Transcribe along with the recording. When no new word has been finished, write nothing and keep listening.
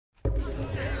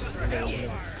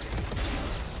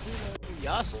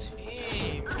Yes,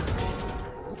 team.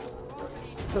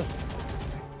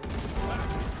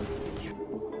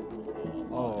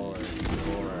 Oh,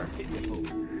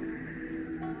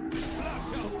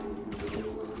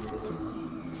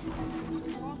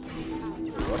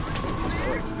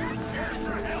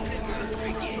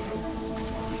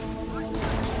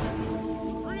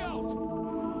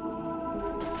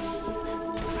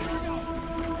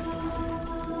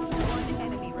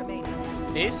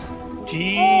 Ace?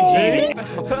 GG.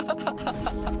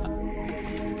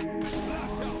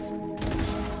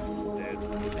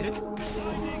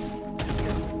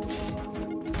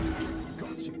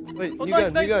 Wait, Oh, new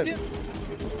nice, gun, new gun. nice,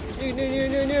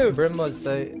 New. Brim was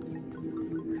say.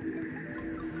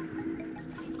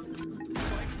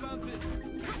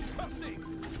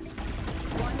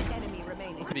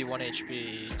 Could be 1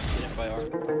 HP hit by R.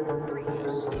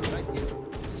 Nice.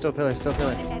 Still pillar, still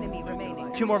pillar.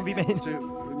 Two more B main. Two,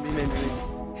 B main.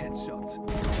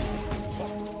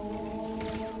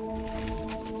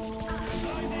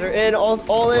 They're in,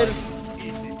 all in.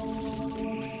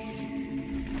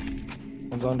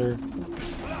 One's under.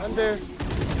 Under.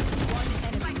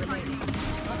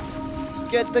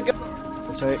 Get the gun.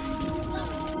 That's right.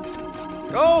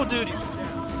 Oh, dude!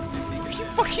 You're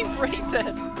fucking brain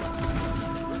dead!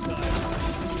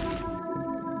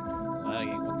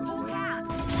 Lagging, what the fuck?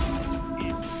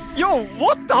 Yo,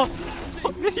 what the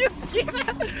fuck? Did you see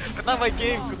that? But not my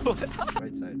game good.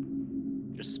 Right side.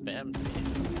 Just spammed me.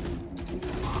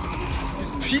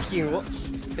 Just peeking. What?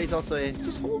 Fade's also A.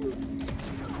 Just hold it.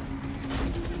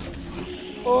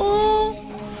 Oh!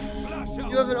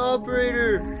 You have an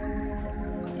operator!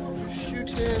 Shoot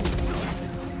him!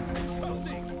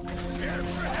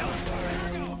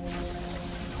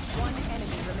 One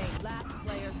enemy remains. Last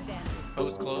player standing.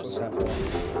 Post close.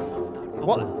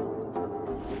 What?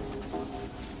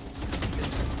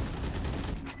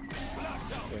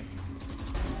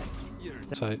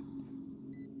 Sight.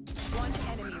 One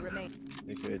enemy remains.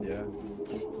 They could, yeah.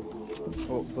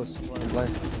 Oh, close.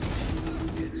 Blind.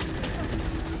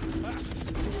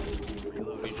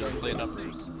 We just play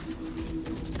numbers.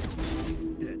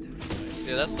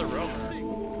 Yeah, that's the roam.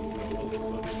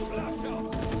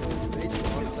 Base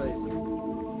on site.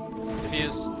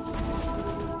 Diffused.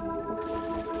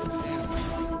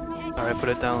 Alright, put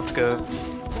it down, let's go.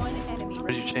 One enemy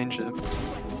Where did you change it?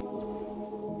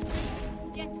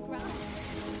 Jets ground.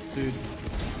 Dude.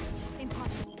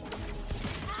 Impossible.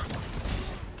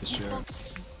 Sure.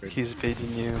 He's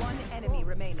baiting you. One enemy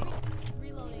remaining.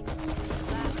 Reloading.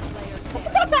 Last player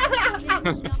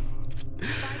standing.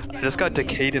 I just got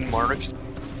decayed and marked.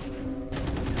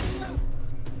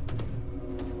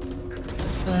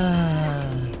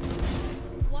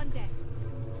 One dead.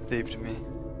 Saved me.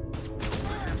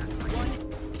 One.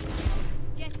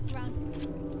 Jets ground.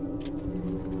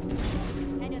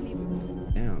 Enemy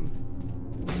removed. Damn.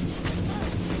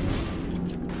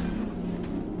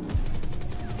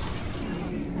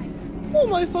 Oh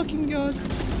my fucking god.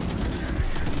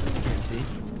 Can't see.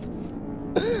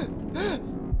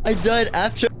 I died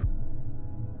after. One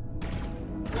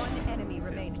enemy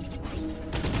remaining.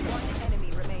 One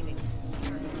enemy remaining.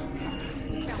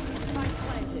 Spike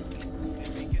planted.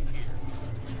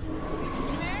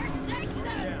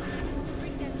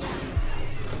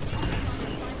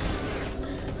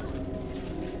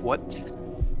 What?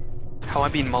 How am I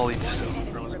being mollied so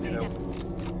throws me out.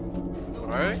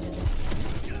 Alright?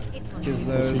 Because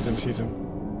Sees him.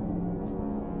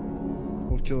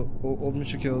 old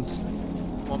mutual kills.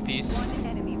 One piece. One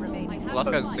enemy remaining. The last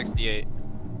guy's 68.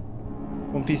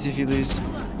 One piece if you lose.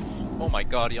 Oh my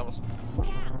god, he almost.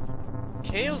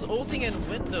 KO's ulting in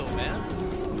window, man.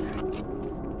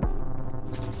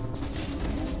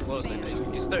 He's close, I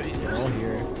think. He's 30. All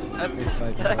here. I I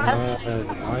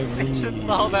just mean.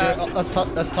 saw that.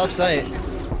 That's top sight.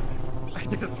 I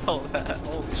just saw that.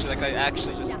 Holy shit, that guy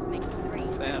actually just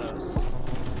Thanos.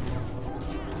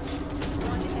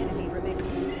 One enemy remaining.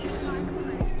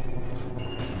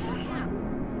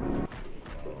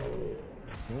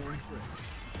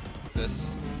 This.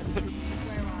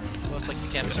 Looks like the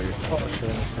camera. Oh, sure.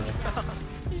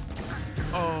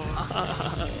 Oh.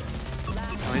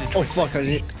 Oh fuck! I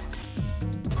didn't.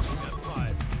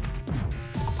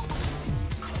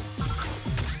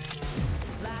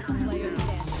 Last player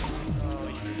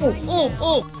standing.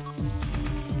 Oh!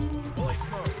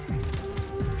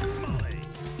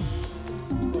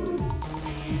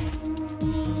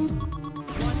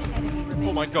 One enemy remaining.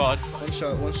 Oh my god. One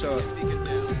shot.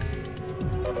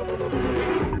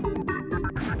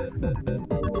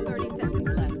 30 seconds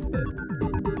left.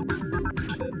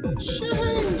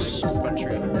 Sheesh.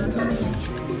 Country.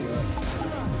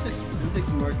 Takes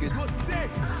fix Marcus.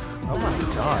 Oh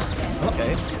my god.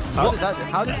 Okay.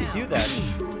 How did he do that?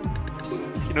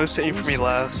 You know, save for me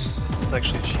last. It's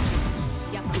actually cheese.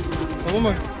 Oh, one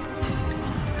more.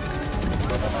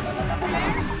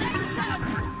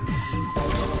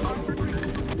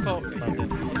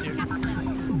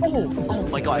 Oh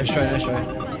my god. Nice try, nice try.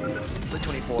 The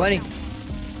 24. Blinding.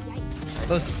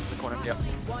 Close. The corner, yep.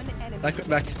 One enemy.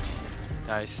 Back.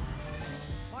 Nice.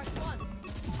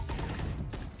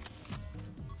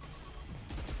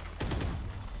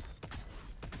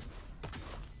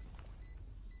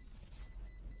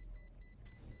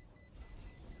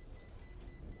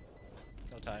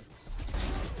 No time.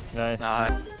 Nice.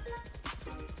 Nah.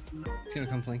 It's gonna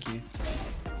come flank you.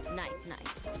 Nice.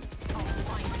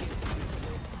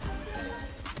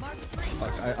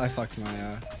 Fuck, I fucked my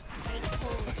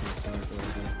smoke a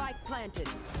little bit. Spike planted.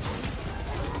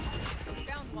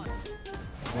 Found one.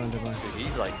 One to one. Dude,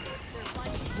 he's like,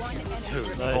 One enemy.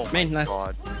 dude, Nice. oh my Main, nice.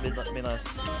 god. Mid nice.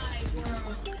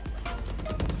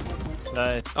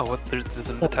 Nice. Oh, what? There's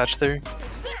an attach there?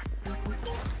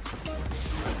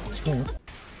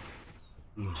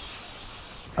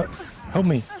 Help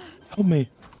me! Help me!